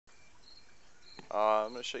I'm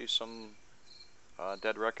going to show you some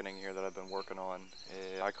Dead Reckoning here that I've been working on.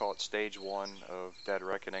 I call it stage 1 of Dead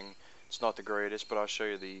Reckoning. It's not the greatest, but I'll show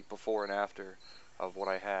you the before and after of what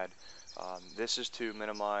I had. This is to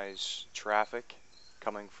minimize traffic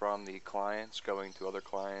coming from the clients going to other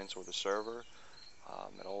clients or the server.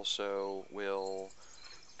 It also will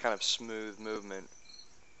kind of smooth movement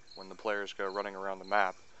when the players go running around the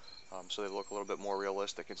map, so they look a little bit more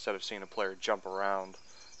realistic instead of seeing a player jump around,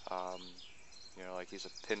 like he's a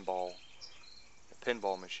pinball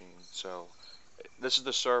machine. So this is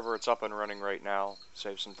the server. It's up and running right now.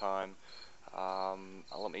 Save some time.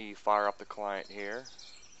 Let me fire up the client here.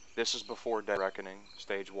 This is before Dead Reckoning,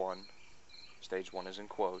 stage 1. Stage 1 is in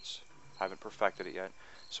quotes. Haven't perfected it yet.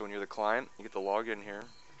 So when you're the client, you get to log in here.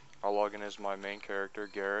 I'll log in as my main character,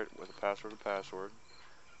 Garrett, with a password.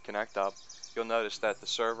 Connect up. You'll notice that the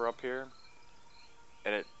server up here,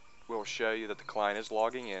 and it will show you that the client is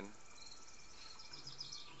logging in.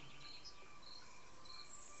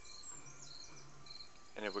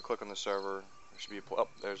 And if we click on the server, there should be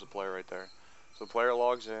there's the player right there. So the player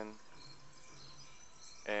logs in,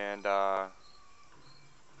 and the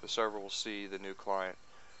server will see the new client.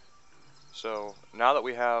 So now that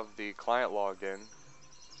we have the client logged in,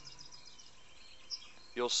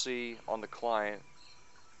 you'll see on the client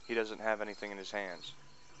he doesn't have anything in his hands.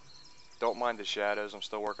 Don't mind the shadows. I'm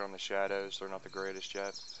still working on the shadows. They're not the greatest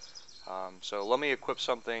yet. So let me equip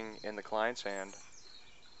something in the client's hand.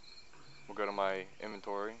 We'll go to my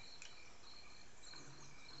inventory.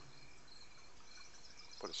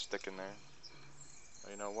 Put a stick in there.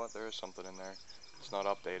 Oh, you know what? There is something in there. It's not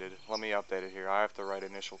updated. Let me update it here. I have to write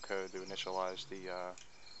initial code to initialize the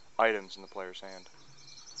items in the player's hand.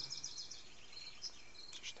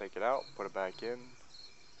 Just take it out, put it back in.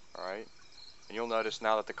 Alright. And you'll notice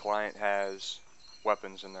now that the client has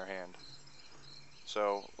weapons in their hand.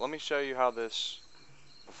 So let me show you how this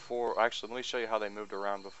let me show you how they moved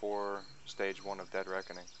around before stage 1 of Dead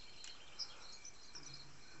Reckoning.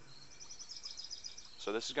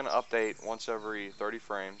 So this is going to update once every 30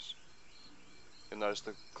 frames. You'll notice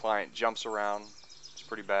the client jumps around. It's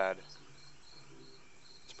pretty bad.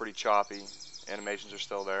 It's pretty choppy. Animations are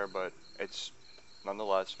still there, but it's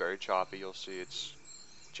nonetheless very choppy. You'll see it's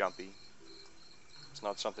jumpy. It's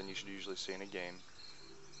not something you should usually see in a game.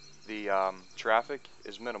 The traffic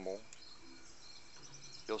is minimal.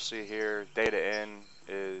 You'll see here data in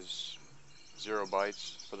is 0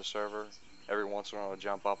 bytes for the server. Every once in a while it'll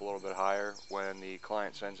jump up a little bit higher when the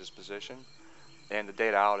client sends his position. And the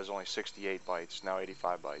data out is only 68 bytes, now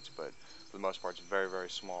 85 bytes, but for the most part it's very, very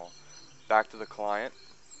small. Back to the client.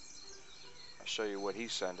 I'll show you what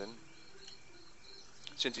he's sending.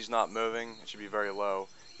 Since he's not moving, it should be very low.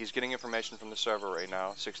 He's getting information from the server right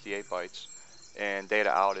now, 68 bytes, and data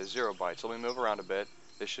out is 0 bytes. So let me move around a bit.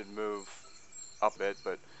 This should move up a bit,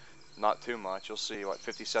 but not too much. You'll see,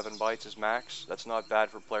 57 bytes is max. That's not bad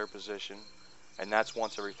for player position, and that's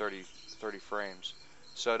once every 30 frames.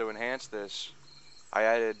 So to enhance this, I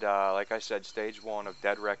added, like I said, stage 1 of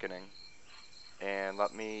Dead Reckoning, and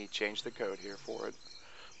let me change the code here for it.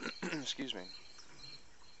 Excuse me.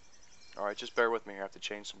 Alright, just bear with me. I have to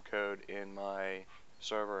change some code in my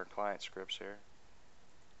server and client scripts here.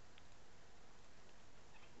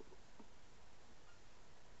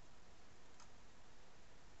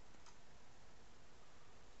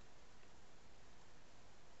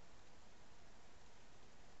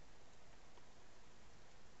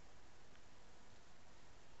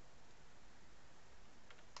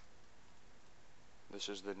 This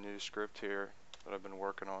is the new script here that I've been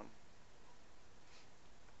working on.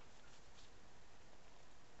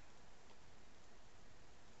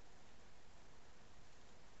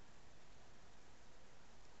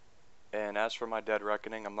 And as for my Dead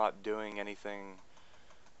Reckoning, I'm not doing anything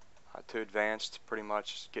too advanced. Pretty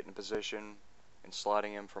much getting in position and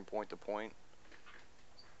sliding him from point to point.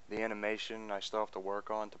 The animation I still have to work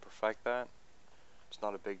on to perfect that. It's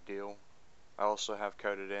not a big deal. I also have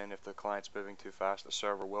coded in if the client's moving too fast, the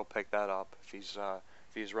server will pick that up if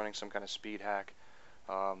he's running some kind of speed hack.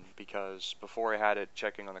 Because before I had it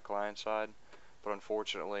checking on the client side, but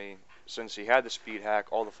unfortunately, since he had the speed hack,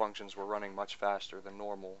 all the functions were running much faster than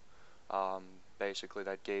normal. Basically,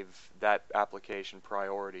 that gave that application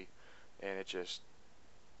priority, and it just,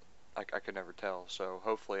 I could never tell. So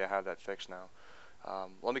hopefully I have that fixed now.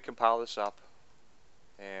 Let me compile this up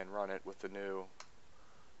and run it with the new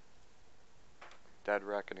Dead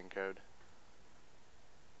Reckoning code.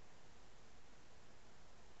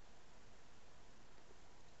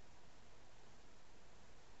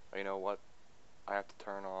 You know what? I have to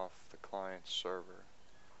turn off the client server.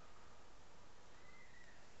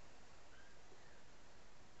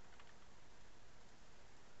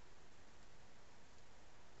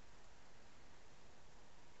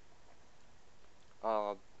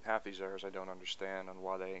 these errors I don't understand on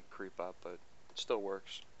why they creep up, but it still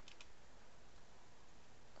works.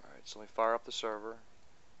 Alright, so let me fire up the server.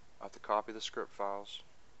 I have to copy the script files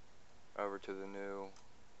over to the new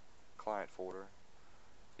client folder.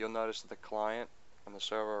 You'll notice that the client and the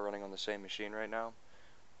server are running on the same machine right now.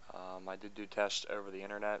 I did do tests over the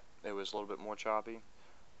internet. It was a little bit more choppy,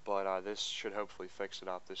 but this should hopefully fix it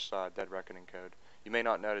up, this Dead Reckoning code. You may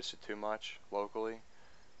not notice it too much locally,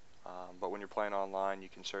 but when you're playing online you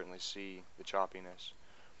can certainly see the choppiness.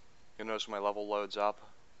 You'll notice when my level loads up,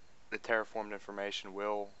 the terraformed information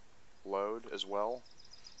will load as well,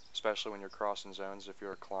 especially when you're crossing zones if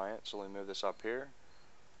you're a client. So let me move this up here.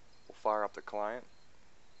 We'll fire up the client.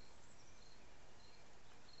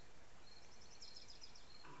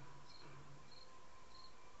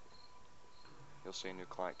 You'll see a new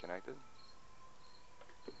client connected.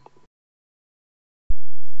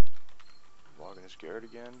 Login as Garrett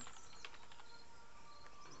again.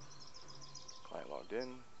 Client logged in.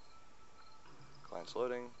 Client's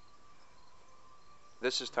loading.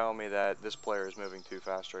 This is telling me that this player is moving too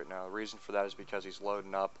fast right now. The reason for that is because he's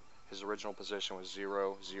loading up. His original position was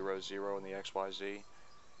 0, 0, 0 in the XYZ,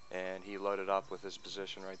 and he loaded up with his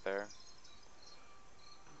position right there.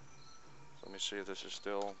 So let me see if this is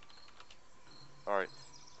still... Alright,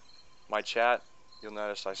 my chat, you'll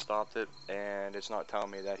notice I stopped it, and it's not telling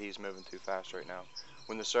me that he's moving too fast right now.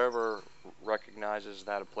 When the server recognizes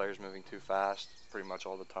that a player's moving too fast, pretty much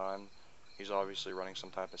all the time, he's obviously running some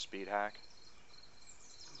type of speed hack.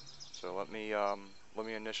 So let me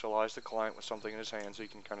initialize the client with something in his hand so you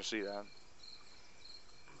can kind of see that.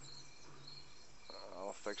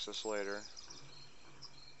 I'll fix this later.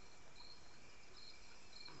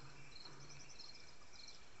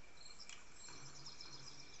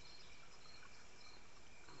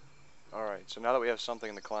 Alright, so now that we have something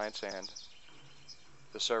in the client's hand,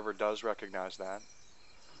 the server does recognize that.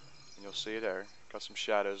 And you'll see there, got some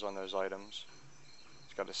shadows on those items.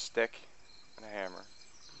 It's got a stick and a hammer.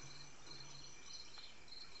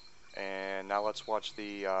 And now let's watch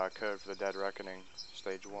the code for the Dead Reckoning,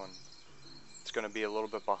 stage 1. It's going to be a little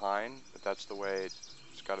bit behind, but that's the way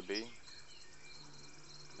it's got to be.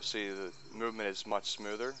 You'll see the movement is much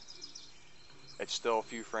smoother. It's still a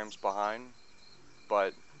few frames behind,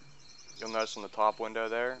 but you'll notice on the top window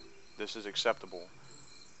there, this is acceptable.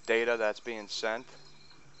 Data that's being sent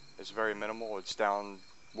is very minimal. It's down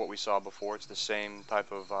what we saw before. It's the same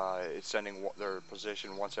type of, it's sending their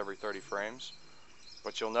position once every 30 frames.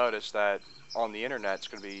 But you'll notice that on the internet it's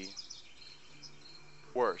going to be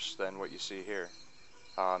worse than what you see here.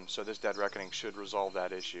 So this Dead Reckoning should resolve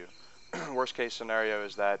that issue. Worst case scenario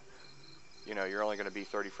is that you're only going to be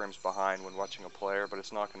 30 frames behind when watching a player, but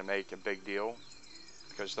it's not going to make a big deal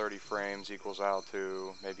because 30 frames equals out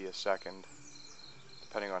to maybe a second,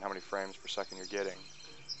 depending on how many frames per second you're getting.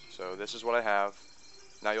 So this is what I have.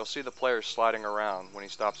 Now you'll see the player sliding around when he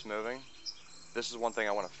stops moving. This is one thing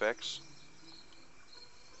I want to fix.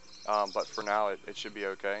 But for now it should be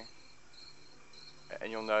okay.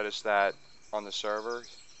 And you'll notice that on the server,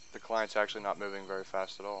 the client's actually not moving very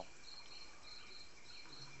fast at all.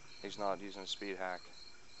 He's not using a speed hack.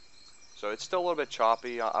 So it's still a little bit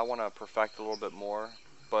choppy. I want to perfect a little bit more,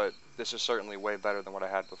 but this is certainly way better than what I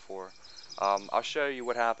had before. I'll show you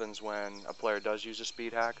what happens when a player does use a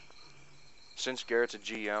speed hack. Since Garrett's a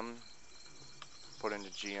GM, put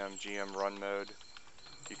into GM run mode.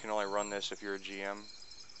 You can only run this if you're a GM.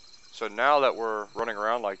 So now that we're running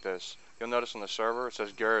around like this, you'll notice on the server it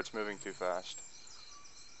says Garrett's moving too fast.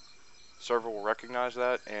 Server will recognize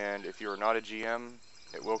that, and if you're not a GM,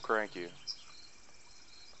 it will crank you.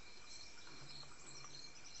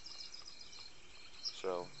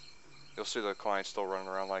 So you'll see the client still running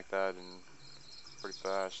around like that and pretty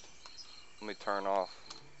fast. Let me turn off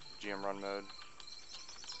GM run mode.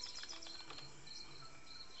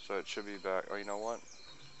 So it should be back. Oh, you know what?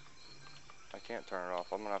 I can't turn it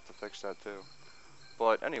off. I'm gonna have to fix that too.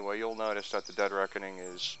 But anyway, you'll notice that the Dead Reckoning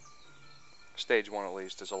is, stage 1 at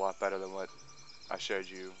least, is a lot better than what I showed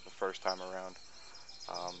you the first time around.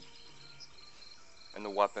 And the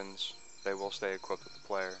weapons, they will stay equipped with the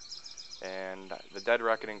player. And the Dead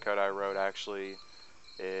Reckoning code I wrote actually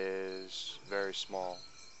is very small.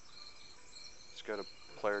 Let's go to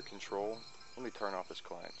player control. Let me turn off this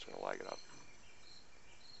client. It's going to lag it up.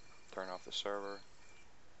 Turn off the server.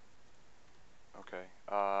 Okay.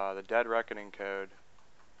 The Dead Reckoning code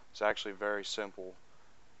is actually very simple.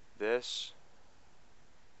 This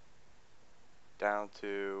down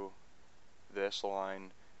to this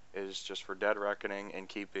line is just for Dead Reckoning and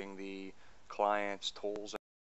keeping the client's tools